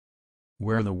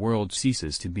where the world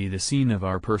ceases to be the scene of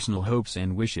our personal hopes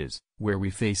and wishes, where we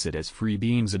face it as free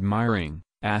beings admiring,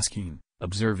 asking,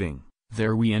 observing,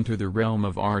 there we enter the realm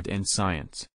of art and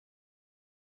science.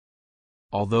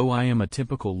 Although I am a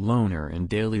typical loner in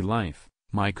daily life,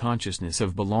 my consciousness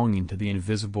of belonging to the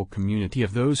invisible community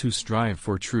of those who strive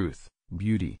for truth,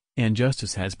 beauty, and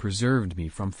justice has preserved me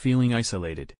from feeling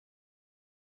isolated.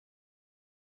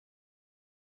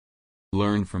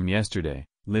 Learn from yesterday,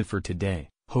 live for today,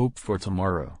 hope for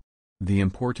tomorrow. The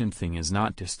important thing is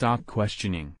not to stop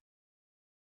questioning.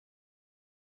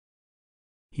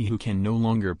 He who can no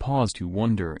longer pause to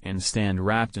wonder and stand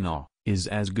wrapped in awe, is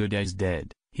as good as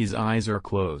dead, his eyes are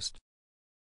closed.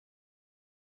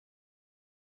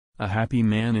 A happy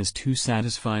man is too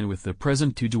satisfied with the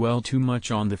present to dwell too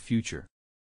much on the future.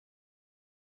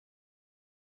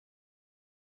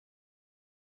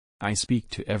 I speak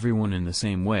to everyone in the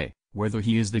same way, whether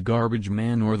he is the garbage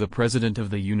man or the president of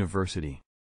the university.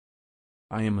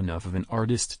 I am enough of an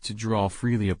artist to draw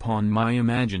freely upon my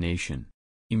imagination.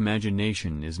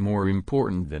 Imagination is more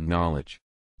important than knowledge.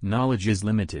 Knowledge is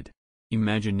limited.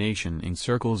 Imagination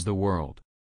encircles the world.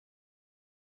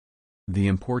 The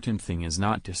important thing is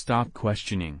not to stop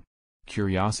questioning.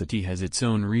 Curiosity has its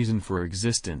own reason for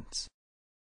existence.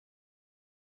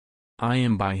 I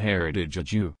am by heritage a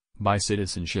Jew, by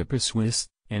citizenship a Swiss,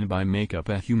 and by makeup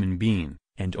a human being,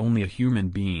 and only a human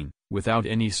being, without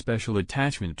any special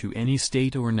attachment to any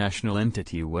state or national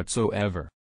entity whatsoever.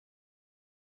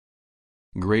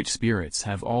 Great spirits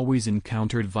have always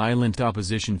encountered violent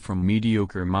opposition from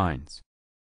mediocre minds.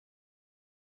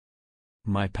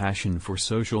 My passion for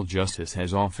social justice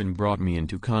has often brought me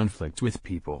into conflict with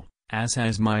people, as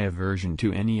has my aversion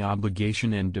to any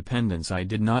obligation and dependence I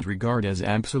did not regard as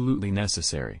absolutely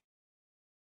necessary.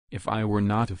 If I were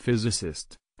not a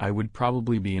physicist, I would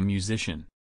probably be a musician.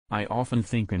 I often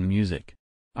think in music.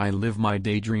 I live my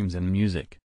daydreams in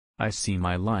music. I see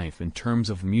my life in terms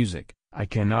of music. I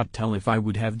cannot tell if I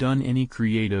would have done any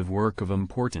creative work of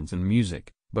importance in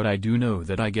music, but I do know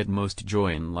that I get most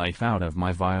joy in life out of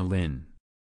my violin.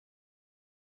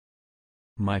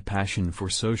 My passion for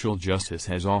social justice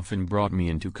has often brought me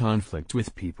into conflict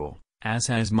with people, as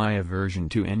has my aversion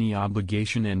to any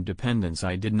obligation and dependence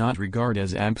I did not regard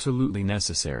as absolutely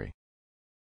necessary.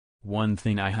 One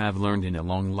thing I have learned in a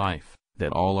long life,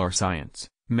 that all our science,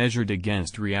 measured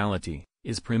against reality,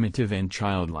 is primitive and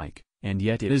childlike, and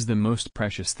yet it is the most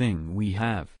precious thing we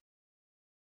have.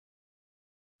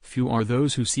 Few are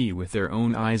those who see with their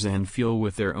own eyes and feel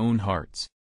with their own hearts.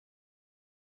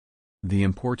 The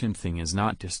important thing is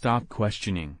not to stop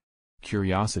questioning.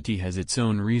 Curiosity has its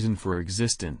own reason for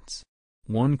existence.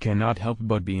 One cannot help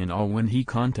but be in awe when he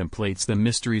contemplates the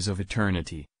mysteries of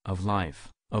eternity, of life,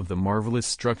 of the marvelous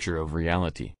structure of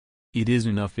reality. It is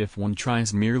enough if one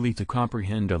tries merely to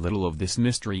comprehend a little of this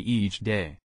mystery each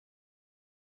day.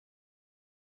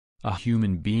 A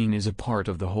human being is a part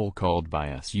of the whole called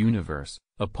by us universe,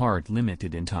 a part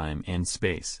limited in time and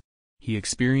space. He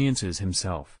experiences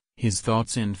himself, his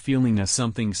thoughts and feeling as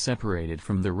something separated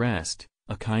from the rest,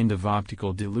 a kind of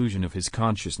optical delusion of his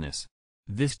consciousness.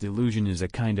 This delusion is a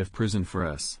kind of prison for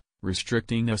us,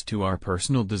 restricting us to our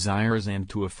personal desires and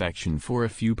to affection for a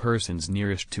few persons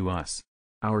nearest to us.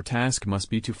 Our task must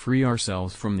be to free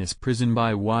ourselves from this prison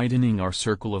by widening our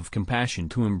circle of compassion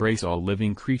to embrace all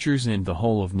living creatures and the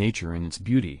whole of nature in its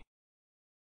beauty.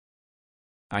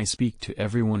 I speak to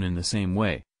everyone in the same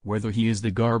way, whether he is the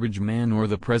garbage man or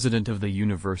the president of the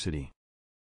university.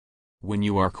 When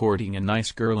you are courting a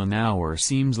nice girl an hour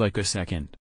seems like a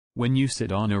second. When you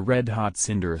sit on a red-hot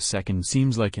cinder a second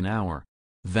seems like an hour.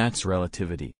 That's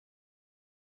relativity.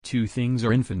 Two things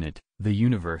are infinite, the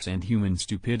universe and human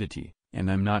stupidity,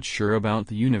 and I'm not sure about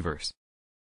the universe.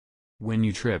 When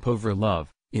you trip over love,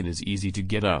 it is easy to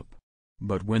get up.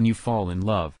 But when you fall in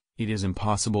love, it is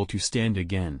impossible to stand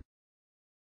again.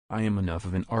 I am enough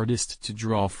of an artist to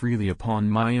draw freely upon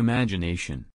my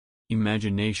imagination.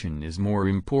 Imagination is more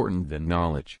important than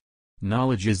knowledge.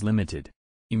 Knowledge is limited.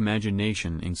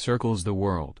 Imagination encircles the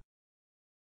world.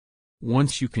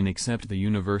 Once you can accept the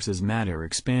universe as matter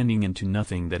expanding into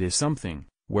nothing that is something,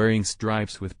 wearing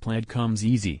stripes with plaid comes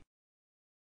easy.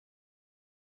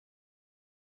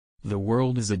 The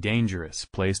world is a dangerous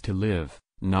place to live,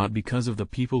 not because of the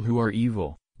people who are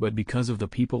evil, but because of the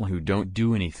people who don't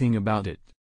do anything about it.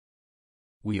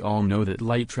 We all know that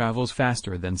light travels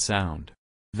faster than sound.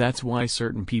 That's why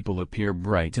certain people appear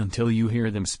bright until you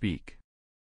hear them speak.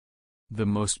 The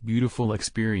most beautiful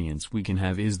experience we can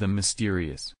have is the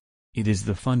mysterious. It is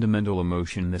the fundamental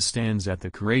emotion that stands at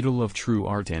the cradle of true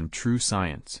art and true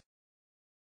science.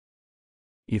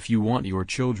 If you want your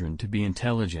children to be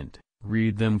intelligent,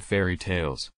 read them fairy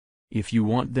tales. If you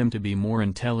want them to be more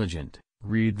intelligent,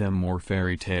 read them more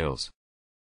fairy tales.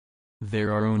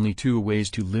 There are only two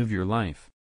ways to live your life.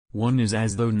 One is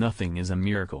as though nothing is a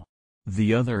miracle.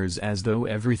 The other is as though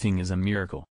everything is a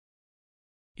miracle.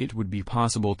 It would be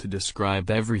possible to describe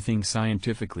everything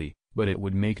scientifically, but it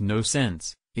would make no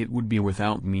sense, it would be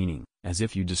without meaning, as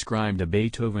if you described a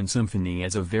Beethoven symphony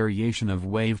as a variation of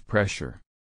wave pressure.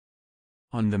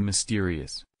 On the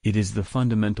mysterious, it is the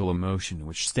fundamental emotion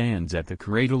which stands at the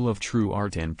cradle of true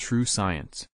art and true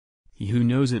science. He who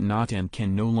knows it not and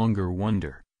can no longer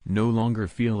wonder, no longer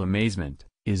feel amazement,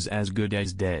 is as good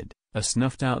as dead, a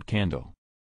snuffed-out candle.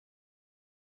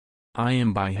 I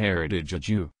am by heritage a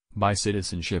Jew, by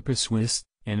citizenship a Swiss,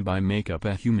 and by makeup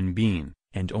a human being,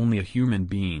 and only a human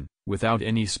being, without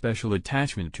any special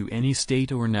attachment to any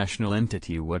state or national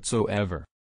entity whatsoever.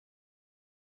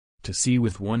 To see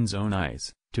with one's own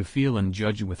eyes, to feel and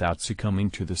judge without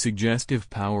succumbing to the suggestive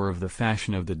power of the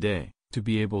fashion of the day, to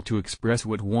be able to express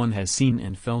what one has seen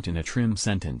and felt in a trim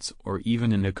sentence or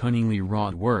even in a cunningly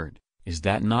wrought word, is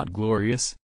that not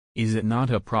glorious? Is it not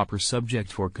a proper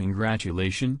subject for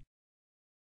congratulation?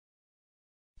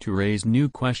 To raise new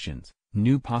questions,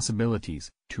 new possibilities,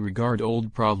 to regard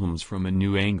old problems from a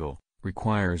new angle,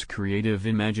 requires creative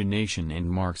imagination and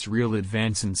marks real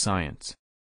advance in science.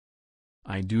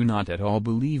 I do not at all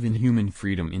believe in human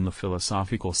freedom in the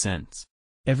philosophical sense.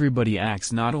 Everybody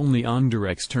acts not only under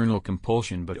external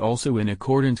compulsion but also in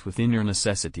accordance with inner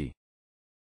necessity.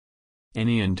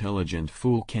 Any intelligent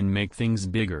fool can make things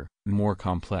bigger, more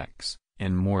complex,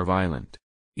 and more violent.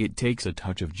 It takes a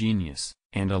touch of genius,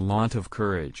 and a lot of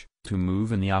courage, to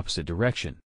move in the opposite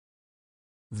direction.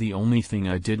 The only thing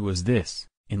I did was this: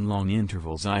 in long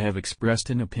intervals I have expressed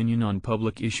an opinion on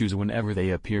public issues whenever they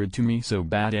appeared to me so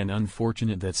bad and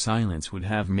unfortunate that silence would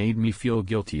have made me feel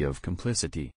guilty of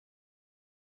complicity.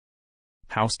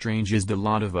 How strange is the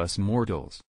lot of us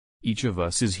mortals! Each of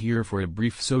us is here for a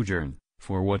brief sojourn,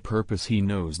 for what purpose he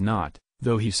knows not,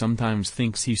 though he sometimes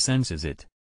thinks he senses it.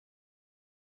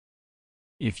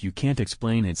 If you can't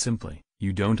explain it simply,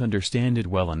 you don't understand it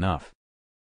well enough.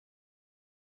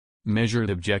 Measured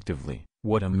objectively,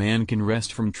 what a man can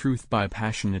wrest from truth by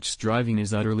passionate striving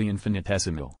is utterly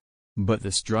infinitesimal. But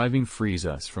the striving frees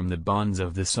us from the bonds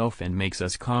of the self and makes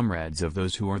us comrades of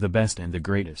those who are the best and the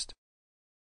greatest.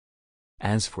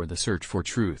 As for the search for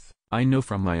truth, I know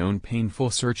from my own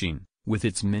painful searching, with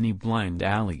its many blind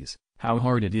alleys, how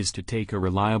hard it is to take a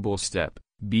reliable step,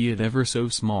 be it ever so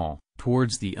small,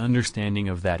 towards the understanding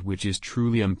of that which is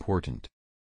truly important.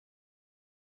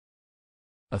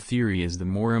 A theory is the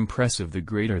more impressive the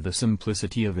greater the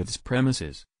simplicity of its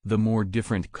premises, the more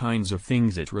different kinds of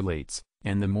things it relates,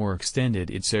 and the more extended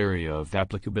its area of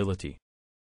applicability.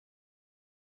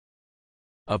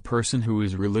 A person who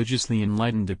is religiously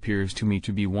enlightened appears to me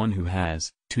to be one who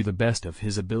has, to the best of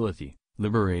his ability,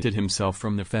 liberated himself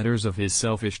from the fetters of his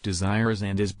selfish desires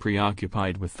and is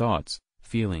preoccupied with thoughts,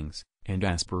 feelings, and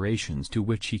aspirations to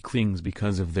which he clings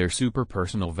because of their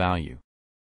superpersonal value.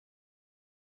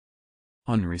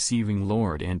 On receiving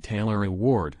Lord and Taylor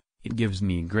Award, it gives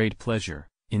me great pleasure,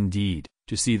 indeed,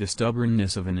 to see the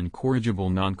stubbornness of an incorrigible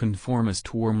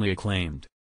nonconformist warmly acclaimed.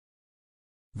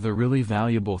 The really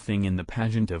valuable thing in the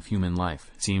pageant of human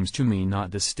life seems to me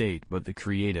not the state but the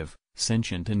creative,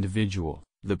 sentient individual,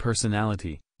 the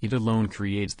personality. It alone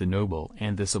creates the noble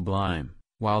and the sublime,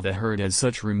 while the herd as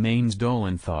such remains dull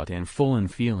in thought and full in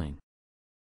feeling.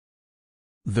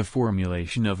 The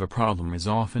formulation of a problem is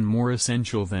often more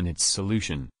essential than its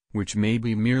solution, which may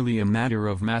be merely a matter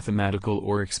of mathematical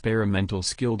or experimental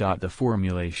skill. The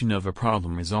formulation of a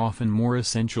problem is often more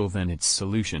essential than its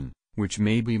solution, which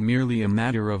may be merely a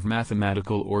matter of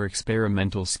mathematical or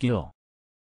experimental skill.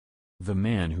 The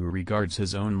man who regards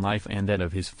his own life and that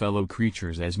of his fellow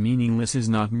creatures as meaningless is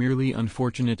not merely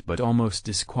unfortunate but almost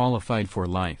disqualified for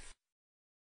life.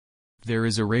 There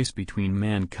is a race between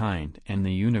mankind and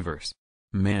the universe.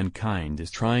 Mankind is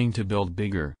trying to build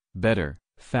bigger, better,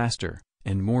 faster,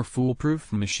 and more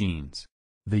foolproof machines.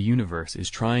 The universe is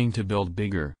trying to build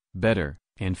bigger, better,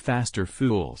 and faster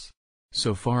fools.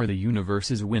 So far the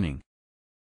universe is winning.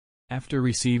 After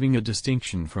receiving a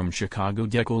distinction from Chicago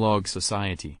Decalogue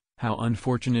Society, how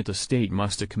unfortunate a state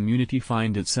must a community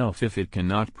find itself if it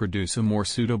cannot produce a more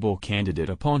suitable candidate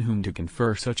upon whom to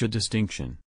confer such a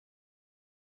distinction.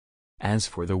 As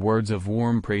for the words of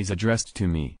warm praise addressed to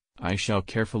me, I shall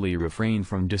carefully refrain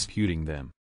from disputing them.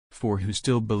 For who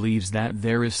still believes that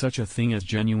there is such a thing as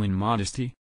genuine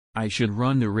modesty? I should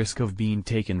run the risk of being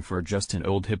taken for just an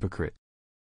old hypocrite.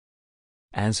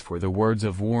 As for the words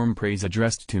of warm praise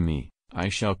addressed to me, I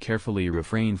shall carefully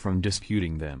refrain from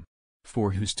disputing them.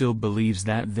 For who still believes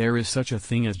that there is such a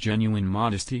thing as genuine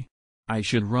modesty? I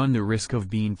should run the risk of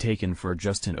being taken for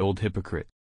just an old hypocrite.